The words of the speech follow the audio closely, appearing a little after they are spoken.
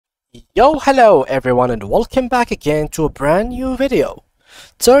Yo, hello everyone and welcome back again to a brand new video.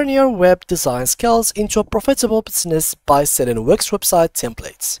 Turn your web design skills into a profitable business by selling Wix website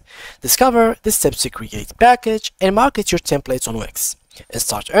templates. Discover the steps to create, package, and market your templates on Wix and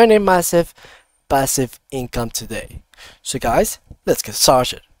start earning massive passive income today. So guys, let's get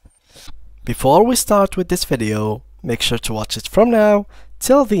started. Before we start with this video, make sure to watch it from now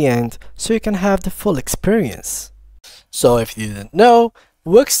till the end so you can have the full experience. So if you didn't know,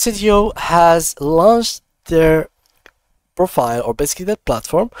 Wix Studio has launched their profile, or basically their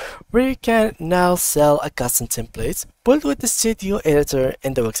platform, where you can now sell a custom template built with the Studio editor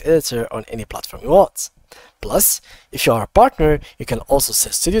and the Wix editor on any platform you want. Plus, if you are a partner, you can also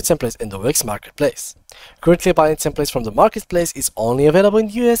sell Studio templates in the Wix marketplace. Currently, buying templates from the marketplace is only available in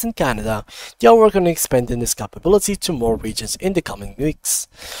the US and Canada. They are working on expanding this capability to more regions in the coming weeks.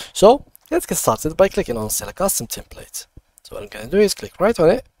 So, let's get started by clicking on Sell a Custom Template. So what I'm going to do is click right on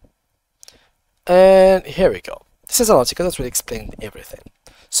it, and here we go. This is an article that will explain everything.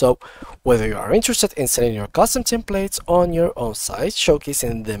 So whether you are interested in selling your custom templates on your own site,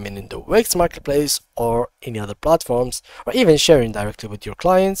 showcasing them in the Wix marketplace or any other platforms, or even sharing directly with your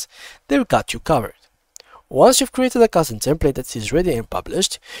clients, they've got you covered. Once you've created a custom template that is ready and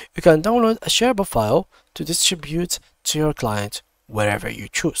published, you can download a shareable file to distribute to your client wherever you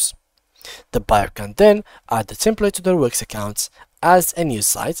choose. The buyer can then add the template to their Wix account as a new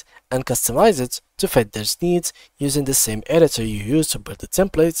site and customize it to fit their needs using the same editor you use to build the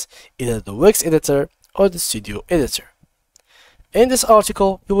templates, either the Wix editor or the Studio editor. In this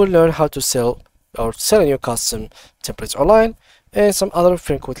article, you will learn how to sell selling your custom templates online and some other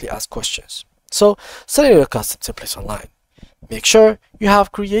frequently asked questions. So, selling your custom templates online. Make sure you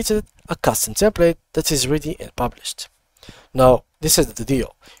have created a custom template that is ready and published. Now, this is the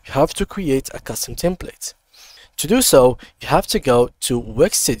deal. You have to create a custom template. To do so, you have to go to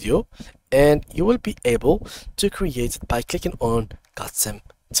Wix Studio and you will be able to create it by clicking on Custom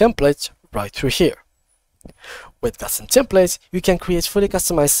Template right through here. With custom templates, you can create fully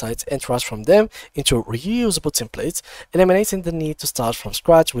customized sites and transform them into reusable templates, eliminating the need to start from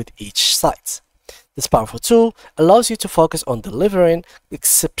scratch with each site. This powerful tool allows you to focus on delivering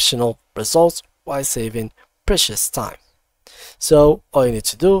exceptional results while saving precious time. So all you need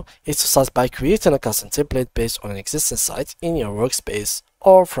to do is to start by creating a custom template based on an existing site in your workspace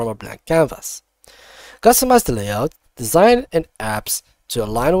or from a blank canvas. Customize the layout, design and apps to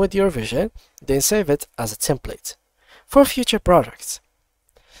align with your vision, then save it as a template for future projects.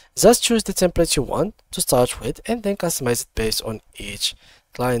 Just choose the template you want to start with and then customize it based on each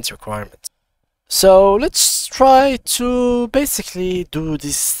client's requirements. So let's try to basically do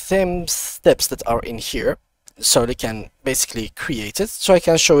these same steps that are in here, so they can basically create it, so I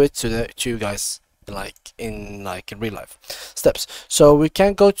can show it to you guys in real life steps. So we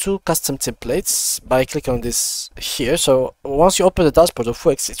can go to custom templates by clicking on this here. So once you open the dashboard of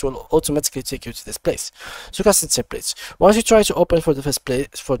Wix, it will automatically take you to this place. So custom templates, once you try to open for the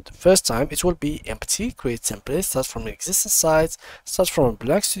first time, it will be empty. Create templates, start from an existing site, start from a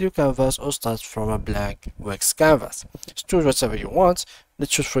blank Studio canvas, or start from a blank Wix canvas. Just choose whatever you want.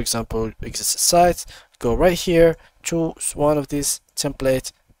 Let's choose, for example, existing sites. Go right here, choose one of these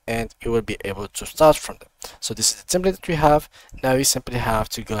templates, and you will be able to start from them. So this is the template that we have. Now you simply have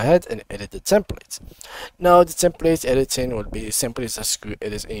to go ahead and edit the template. Now the template editing will be simple. It's just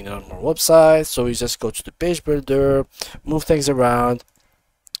edit any normal website. So you just go to the page builder, move things around.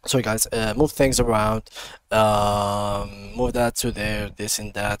 Sorry guys, move things around, move that to there, this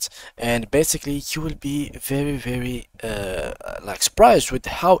and that, and basically you will be very surprised with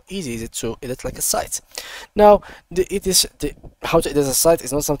how easy is it to edit like a site. Now how to edit a site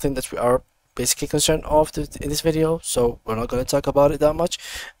is not something that we are basically concerned of in this video, so we're not going to talk about it that much,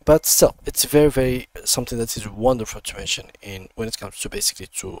 but still it's very something that is wonderful to mention when it comes to basically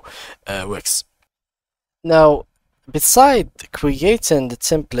to Wix. Now, beside creating the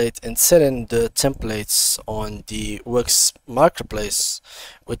template and selling the templates on the Wix marketplace,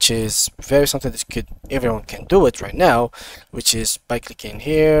 which is something that everyone can do it right now, which is by clicking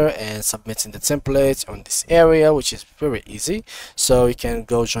here and submitting the templates on this area, which is very easy. So you can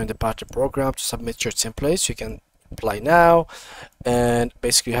go join the partner program to submit your templates. You can apply now, and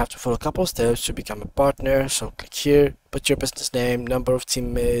basically you have to follow a couple of steps to become a partner. So click here, put your business name, number of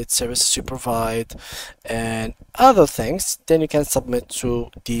teammates, services you provide, and other things. Then you can submit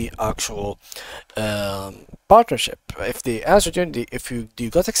to the actual partnership. If they answered you, if you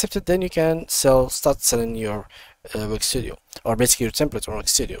got accepted, then you can start selling your Wix Studio, or basically your templates on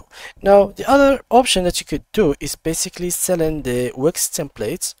Wix Studio. Now the other option that you could do is basically selling the Wix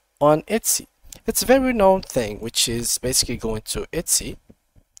templates on Etsy. It's a very known thing, which is basically going to Etsy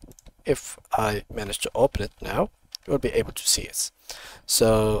If I manage to open it now, you'll be able to see it.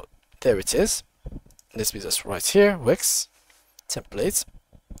 So there it is. This is just right here, Wix templates.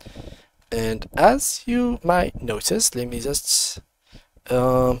 And as you might notice, let me just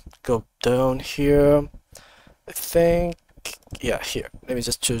go down here. I think, yeah, here. Let me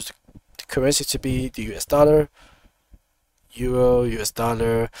just choose the currency to be the US dollar, euro, US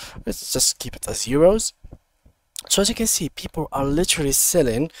dollar. Let's just keep it as euros. So as you can see, people are literally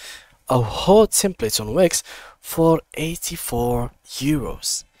selling a whole template on Wix for 84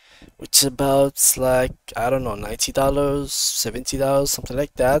 euros, which is about like, I don't know, $90, $70, something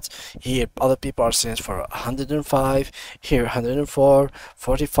like that. Here other people are selling for 105, here 104,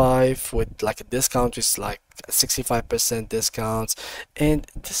 45 with like a discount, which is like 65% discounts. And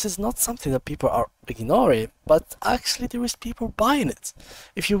this is not something that people are ignoring, but actually there is people buying it.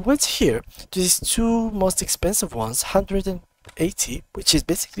 If you went here to these two most expensive ones, 180, which is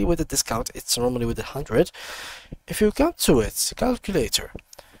basically with a discount, it's normally with 100. If you come to it, calculator,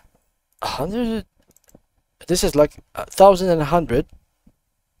 100, this is like 1,100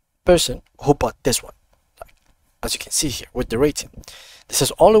 person who bought this one, like, as you can see here with the rating. This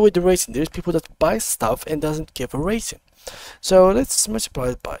is only with the rating. There's people that buy stuff and doesn't give a rating. So let's multiply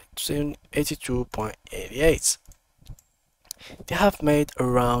it by 82.88. They have made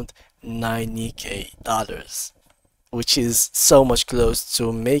around $90K, which is so much close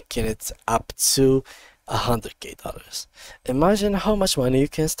to making it up to $100K. Imagine how much money you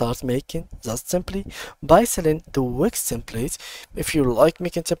can start making just simply by selling the Wix template. If you like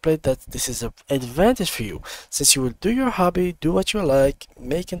making template, that this is an advantage for you, since you will do your hobby, do what you like,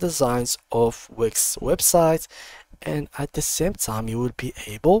 making designs of Wix websites, and at the same time you will be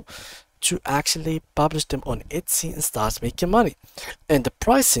able to actually publish them on Etsy and start making money. And the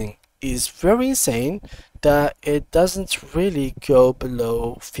pricing is very insane, that it doesn't really go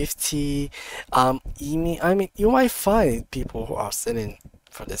below 50. I mean, you might find people who are selling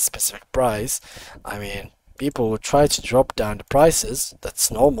for this specific price. I mean, people will try to drop down the prices,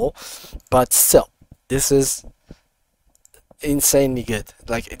 that's normal, but still, this is insanely good.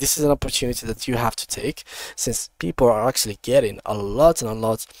 Like, this is an opportunity that you have to take, since people are actually getting a lot and a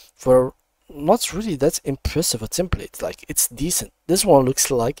lot for not really that impressive a template. Like, it's decent. This one looks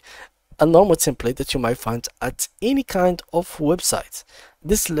like a normal template that you might find at any kind of website.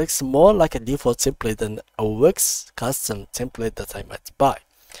 This looks more like a default template than a Wix custom template that I might buy.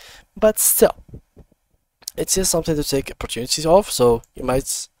 But still, it's just something to take opportunities of, so you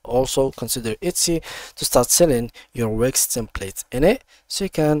might also consider Etsy to start selling your Wix template in it, so you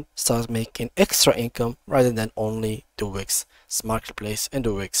can start making extra income rather than only the Wix marketplace and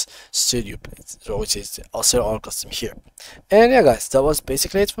the Wix studio place, which is also all custom here. And yeah guys, that was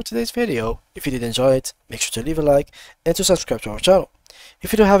basically it for today's video. If you did enjoy it, make sure to leave a like and to subscribe to our channel.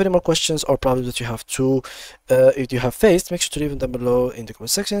 If you do have any more questions or problems that you have faced, make sure to leave them down below in the comment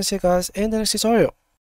section. See you guys in the next tutorial.